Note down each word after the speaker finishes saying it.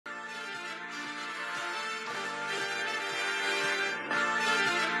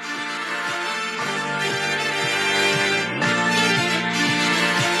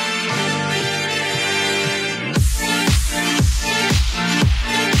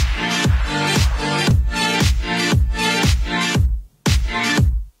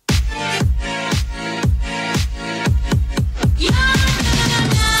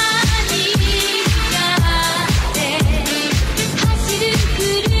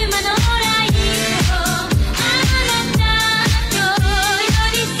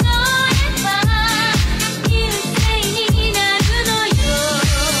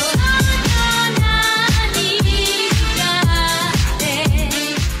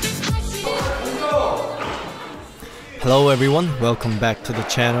Hello everyone, welcome back to the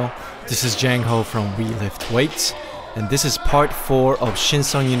channel. This is Jang Ho from We Lift Weights, and this is part 4 of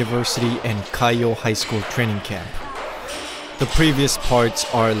Shinsung University and Kaiyo High School training camp. The previous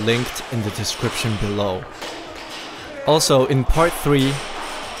parts are linked in the description below. Also, in part 3,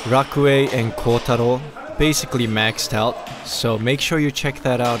 Rakue and Kotaro basically maxed out, so make sure you check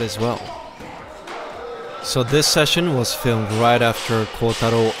that out as well. So this session was filmed right after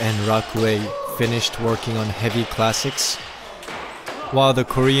Kotaro and Rakue finished working on heavy classics, while the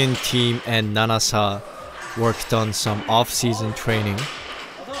Korean team and Nanasa worked on some off-season training.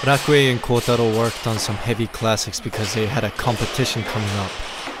 Rakue and Kotaro worked on some heavy classics because they had a competition coming up.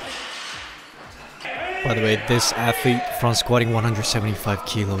 By the way, this athlete front squatting 175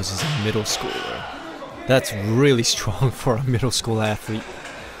 kilos is a middle schooler. That's really strong for a middle school athlete.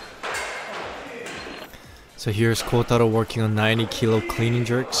 So here's Kotaro working on 90 kilo clean and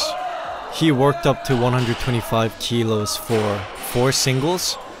jerks. He worked up to 125 kilos for 4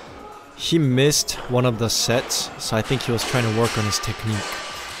 singles. He missed one of the sets, so I think he was trying to work on his technique.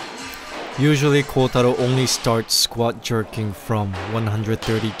 Usually Kotaro only starts squat jerking from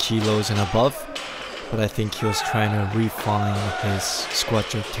 130 kilos and above, but I think he was trying to refine his squat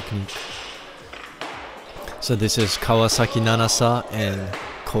jerk technique. So this is Kawasaki Nanasa and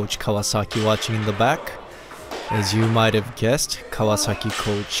Coach Kawasaki watching in the back. As you might have guessed, Kawasaki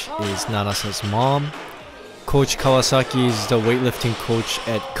coach is Nanasa's mom. Coach Kawasaki is the weightlifting coach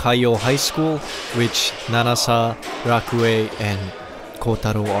at Kaiyo High School, which Nanasa, Rakue, and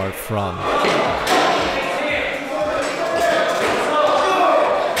Kotaro are from.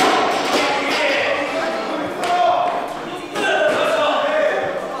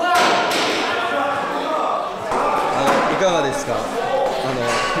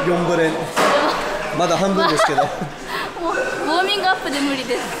まだ半分ですけど。もうウォーミングアップで無理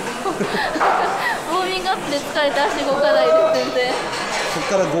です。ウォーミングアップで疲れて足動かないです全然。そこ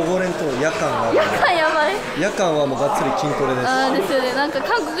から午後練と夜間がある。夜間やばい。夜間はもうがっつり筋トレです。ああですよね。なんか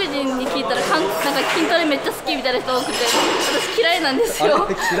韓国人に聞いたらなんか筋トレめっちゃ好きみたいな人多くて、私嫌いなんですよ。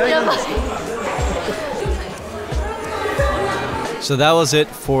嫌いなんですか。So that was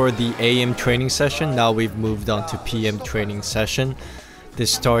it for the AM training session. Now we've moved on to PM training session. This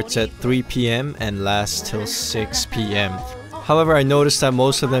starts at 3 p.m. and lasts till 6 p.m. However, I noticed that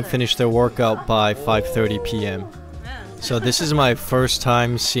most of them finish their workout by 5:30 p.m. So this is my first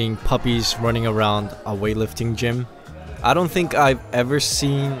time seeing puppies running around a weightlifting gym. I don't think I've ever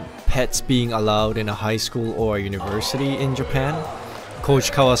seen pets being allowed in a high school or a university in Japan.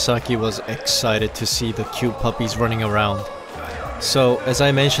 Coach Kawasaki was excited to see the cute puppies running around. So, as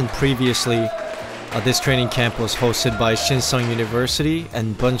I mentioned previously, this training camp was hosted by Shinsung University,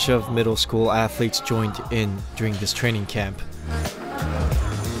 and a bunch of middle school athletes joined in during this training camp.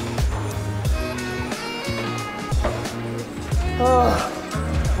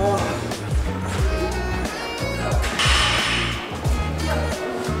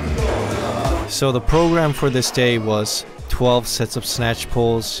 So the program for this day was 12 sets of snatch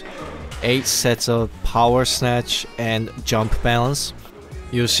pulls, 8 sets of power snatch and jump balance.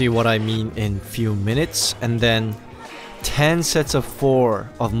 You'll see what I mean in few minutes, and then 10 sets of 4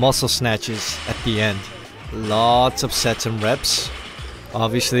 of muscle snatches at the end. Lots of sets and reps.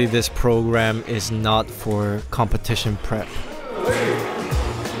 Obviously this program is not for competition prep.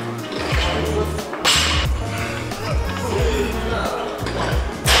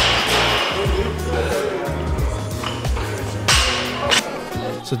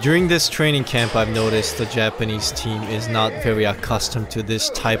 So during this training camp, I've noticed the Japanese team is not very accustomed to this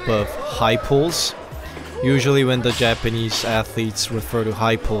type of high pulls. Usually when the Japanese athletes refer to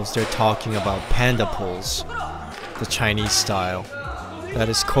high pulls, they're talking about panda pulls, the Chinese style. That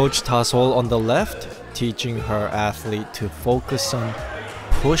is Coach Tasol on the left, teaching her athlete to focus on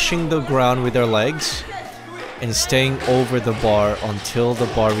pushing the ground with their legs and staying over the bar until the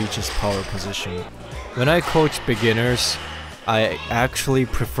bar reaches power position. When I coach beginners, I actually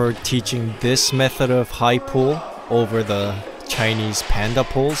prefer teaching this method of high pull over the Chinese panda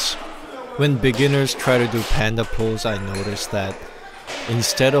pulls. When beginners try to do panda pulls, I notice that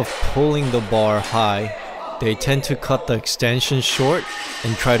instead of pulling the bar high, they tend to cut the extension short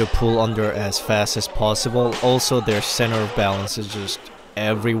and try to pull under as fast as possible. Also, their center of balance is just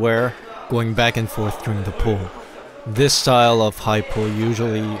everywhere, going back and forth during the pull. This style of high pull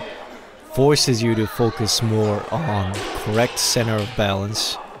usually forces you to focus more on correct center of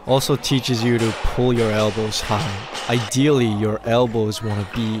balance. Also teaches you to pull your elbows high. Ideally, your elbows want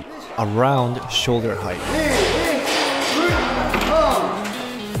to be around shoulder height.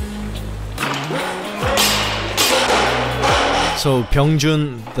 So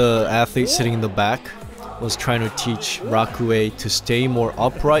Byungjun, the athlete sitting in the back, was trying to teach Rakue to stay more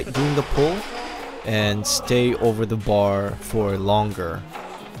upright during the pull and stay over the bar for longer.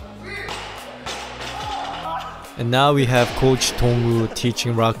 And now we have Coach Tongu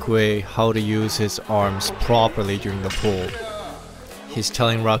teaching Rakue how to use his arms properly during the pull. He's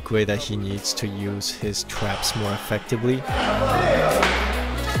telling Rakue that he needs to use his traps more effectively.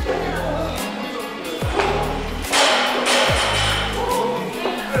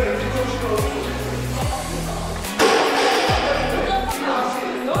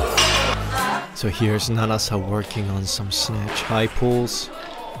 So here's Nanasa working on some snatch high pulls.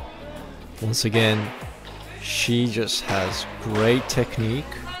 Once again, she just has great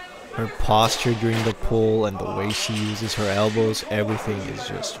technique. Her posture during the pull and the way she uses her elbows, everything is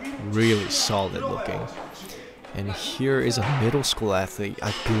just really solid looking. And here is a middle school athlete.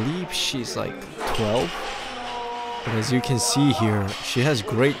 I believe she's like 12. But as you can see here, she has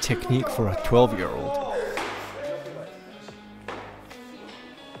great technique for a 12-year-old.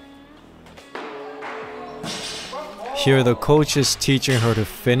 Here the coach is teaching her to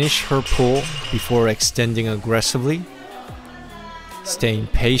finish her pull before extending aggressively, staying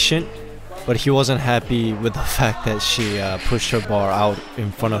patient, but he wasn't happy with the fact that she pushed her bar out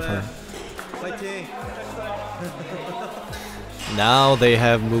in front of her. Now they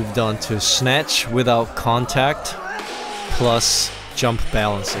have moved on to snatch without contact plus jump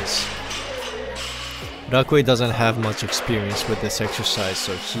balances. Rakue doesn't have much experience with this exercise,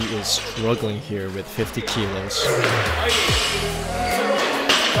 so he is struggling here with 50 kilos.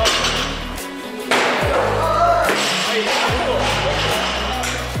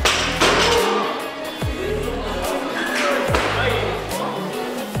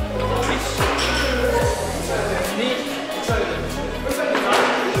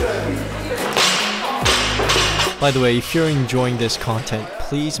 By the way, if you're enjoying this content,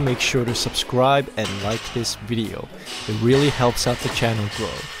 please make sure to subscribe and like this video. It really helps out the channel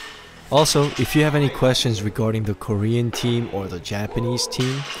grow. Also, if you have any questions regarding the Korean team or the Japanese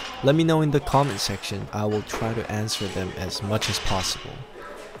team, let me know in the comment section. I will try to answer them as much as possible.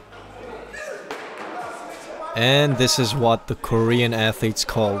 And this is what the Korean athletes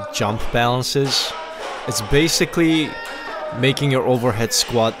call jump balances. It's basically making your overhead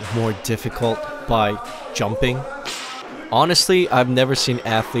squat more difficult by jumping. Honestly, I've never seen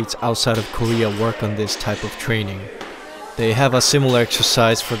athletes outside of Korea work on this type of training. They have a similar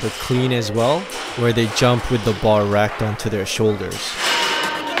exercise for the clean as well, where they jump with the bar racked onto their shoulders.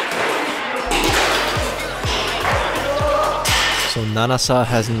 So Nanasa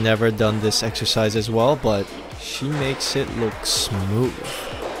has never done this exercise as well, but she makes it look smooth.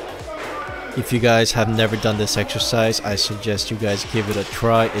 If you guys have never done this exercise, I suggest you guys give it a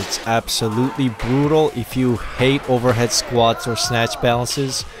try. It's absolutely brutal. If you hate overhead squats or snatch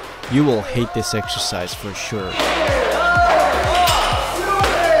balances, you will hate this exercise for sure.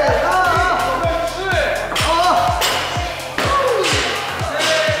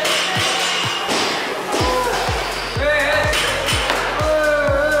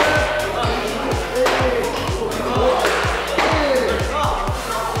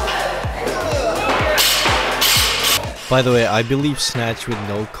 By the way, I believe snatch with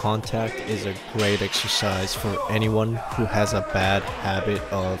no contact is a great exercise for anyone who has a bad habit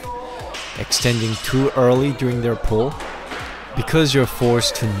of extending too early during their pull. Because you're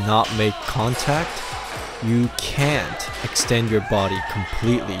forced to not make contact, you can't extend your body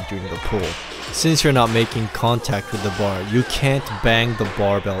completely during the pull. Since you're not making contact with the bar, you can't bang the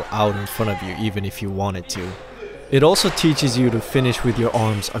barbell out in front of you even if you wanted to. It also teaches you to finish with your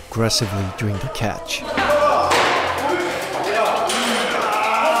arms aggressively during the catch.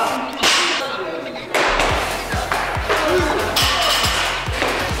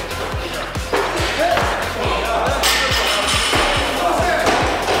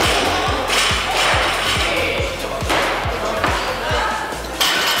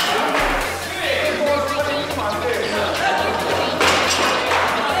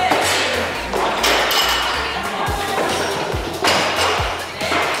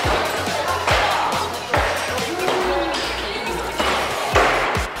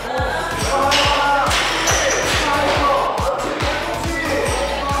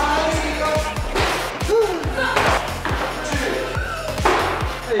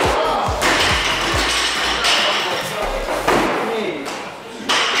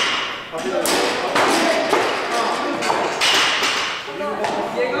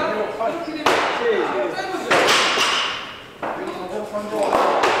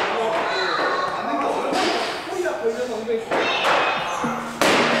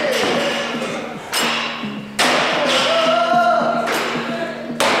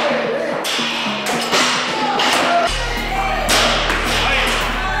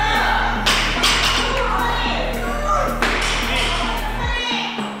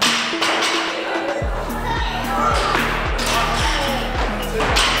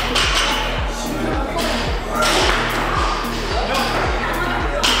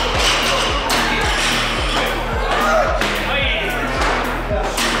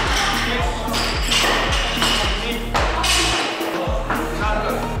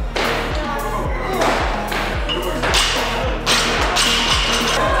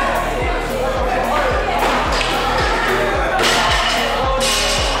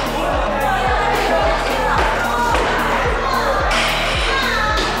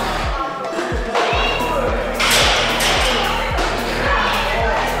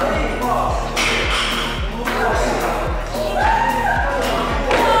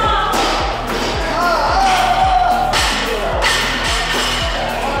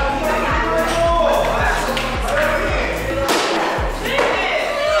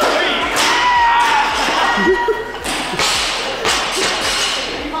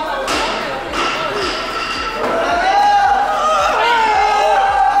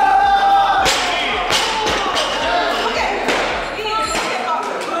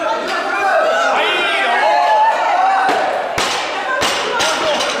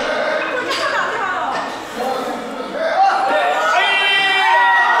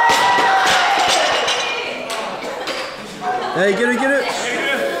 いけるいける。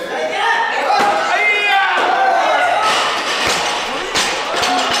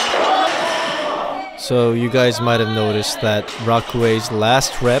So you guys might have noticed that Rockway's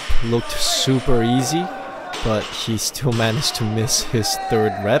last rep looked super easy, but he still managed to miss his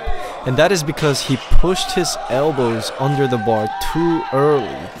third rep, and that is because he pushed his elbows under the bar too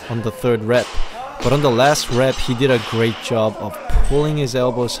early on the third rep. But on the last rep, he did a great job of pulling his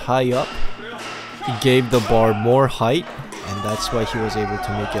elbows high up. He gave the bar more height, and that's why he was able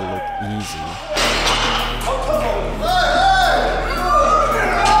to make it look easy.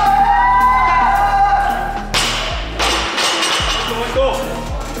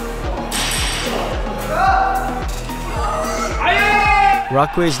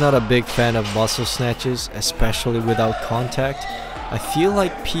 Rockway is not a big fan of muscle snatches, especially without contact. I feel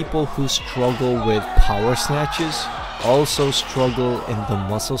like people who struggle with power snatches also struggle in the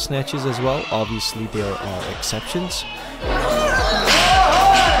muscle snatches as well. Obviously, there are exceptions.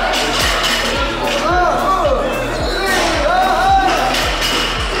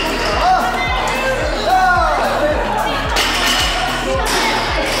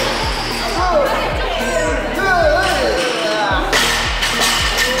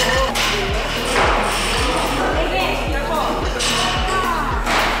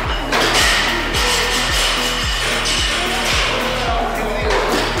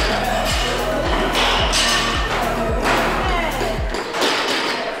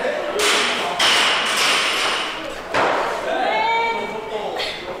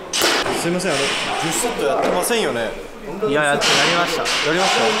すいません、10セットやってませんよね。いや、やりました。やりま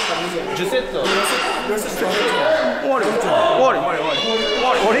した。10セット。終わり。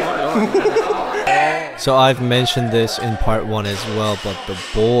 So I've mentioned this in part 1 as well, but the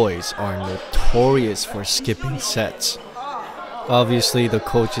boys are notorious for skipping sets. Obviously, the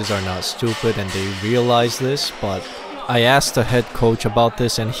coaches are not stupid and they realize this, but I asked the head coach about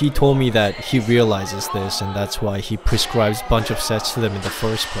this and he told me that he realizes this and that's why he prescribes a bunch of sets to them in the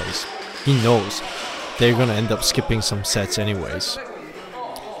first place. He knows they're gonna end up skipping some sets anyways.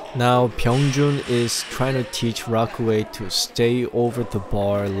 Now Byungjun is trying to teach Rockway to stay over the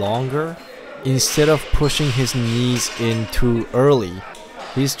bar longer. Instead of pushing his knees in too early,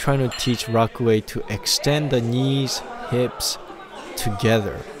 he's trying to teach Rockway to extend the knees, hips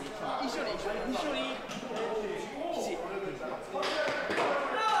together.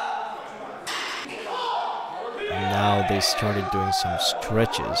 And now they started doing some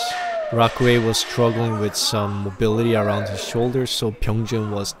stretches. Rockway was struggling with some mobility around his shoulders, so Byungjun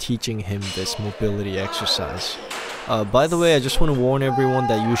was teaching him this mobility exercise. By the way, I just want to warn everyone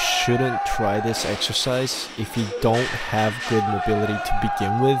that you shouldn't try this exercise if you don't have good mobility to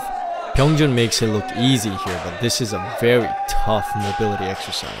begin with. Byungjun makes it look easy here, but this is a very tough mobility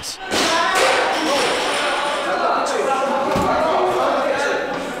exercise.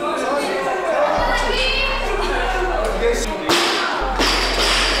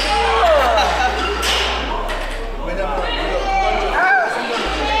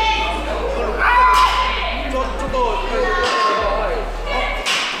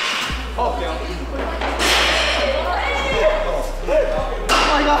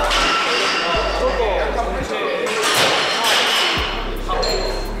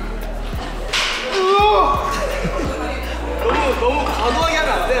 너무 과도하게 하면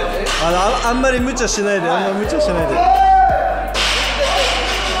안 돼요. あんまり無茶しないで、あんまり無茶しないで。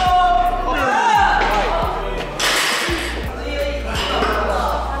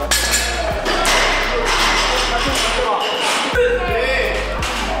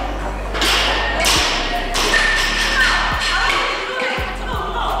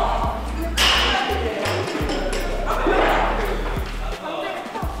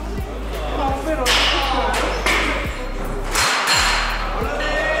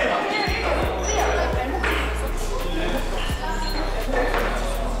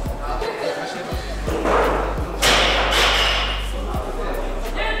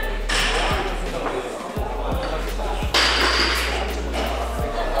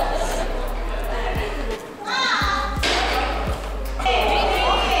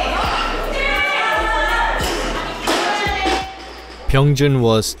Byungjun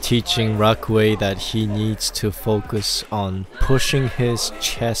was teaching Rockway that he needs to focus on pushing his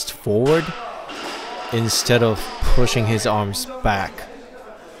chest forward instead of pushing his arms back.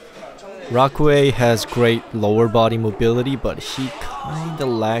 Rockway has great lower body mobility, but he kinda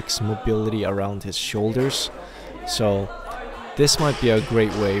lacks mobility around his shoulders. So this might be a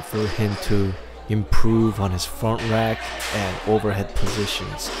great way for him to improve on his front rack and overhead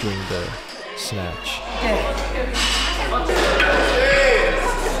positions during the snatch.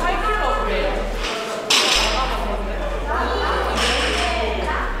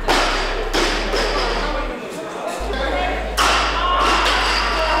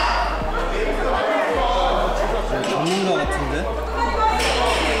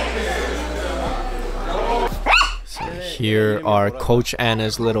 Here are Coach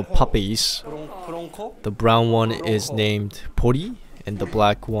Anna's little puppies. The brown one is named Pori and the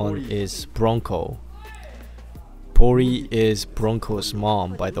black one is Bronco. Pori is Bronco's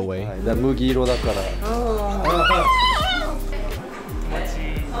mom, by the way. 麦色だから。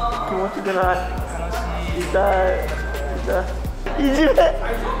気持ちくない。痛い。いじめ。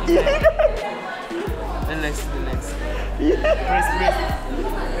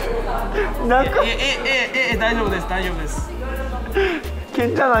なんか大丈夫です大丈夫です。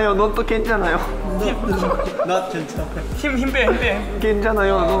괜찮아요. 넌 또 괜찮아요. Not 괜찮아. 힘 빼.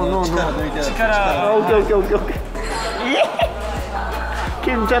 괜찮아요. No.力. 오케이.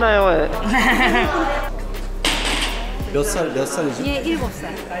 괜찮아요. 몇 살이지? 얘 7살.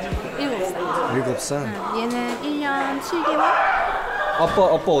 7살. 얘는 1년 7개월? 아빠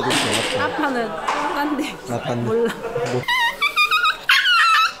어디 있어? 아빠는 딴데. 딴데. 몰라.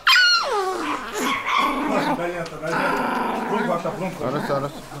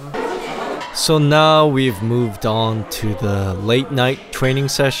 So now we've moved on to the late night training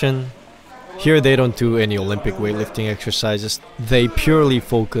session. Here they don't do any Olympic weightlifting exercises. They purely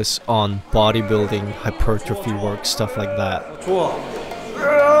focus on bodybuilding, hypertrophy work, stuff like that. 좋아.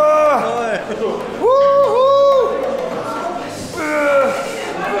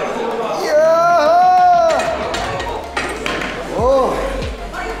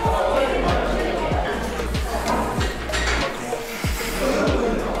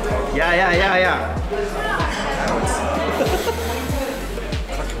 야.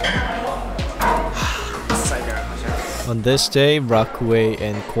 On this day, Rakuei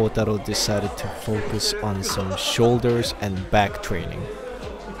and Kotaro decided to focus on some shoulders and back training.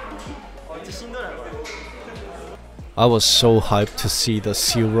 I was so hyped to see the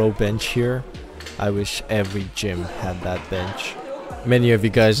zero bench here. I wish every gym had that bench. Many of you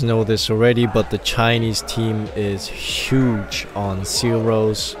guys know this already, but the Chinese team is huge on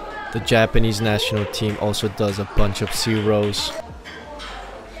zeros. The Japanese national team also does a bunch of zeros.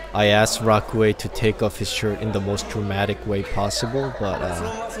 I asked Rakuei to take off his shirt in the most dramatic way possible, but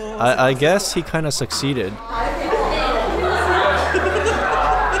I guess he kind of succeeded.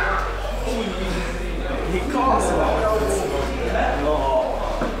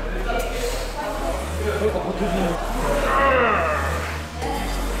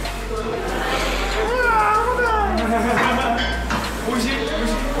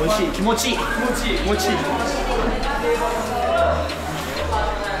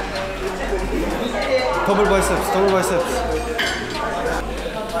 Double biceps.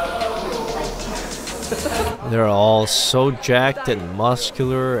 They're all so jacked and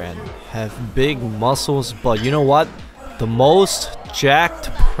muscular and have big muscles, but you know what? The most jacked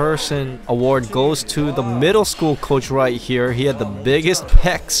person award goes to the middle school coach right here. He had the biggest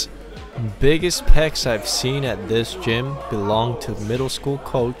pecs. Biggest pecs I've seen at this gym belong to middle school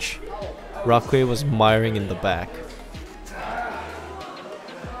coach. Rakuei was admiring in the back.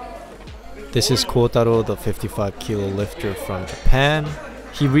 This is Kotaro, the 55 kilo lifter from Japan.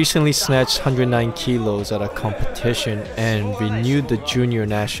 He recently snatched 109 kilos at a competition and renewed the junior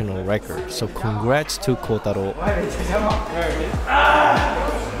national record. So congrats to Kotaro.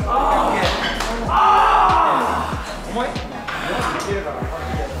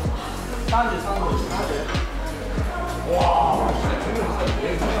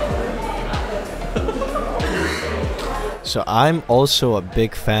 So I'm also a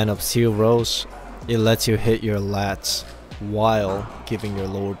big fan of zeros. It lets you hit your lats while giving your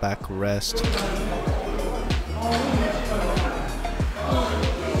lower back a rest.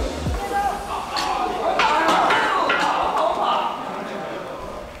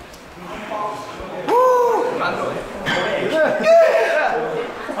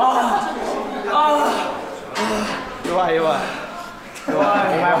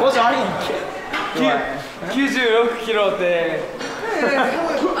 좋아. 96キロで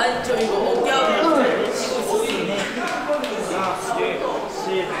あ、ちょ이거 어깨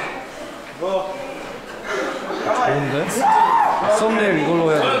좋은데? 썸네일 이걸로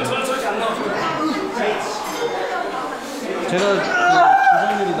해야 돼. 제가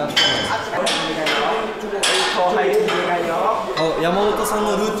기상률이 낮잖아요. 山本さん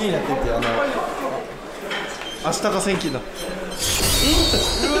のルーティンやってて、明日が1000キロだ。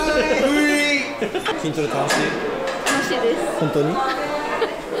筋トレ楽しい？楽しいです。本当に？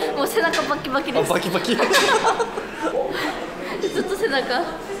もう背中バキバキです。バキバキ。ずっと背中。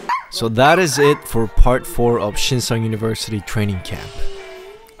So that is it for part 4 of Shinsung University training camp.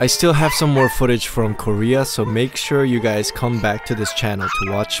 I still have some more footage from Korea, so make sure you guys come back to this channel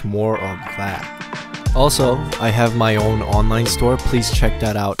to watch more of that. Also, I have my own online store, please check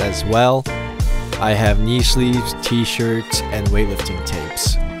that out as well. I have knee sleeves, t-shirts, and weightlifting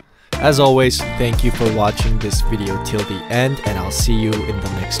tapes. As always, thank you for watching this video till the end, and I'll see you in the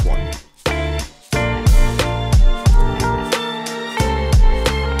next one.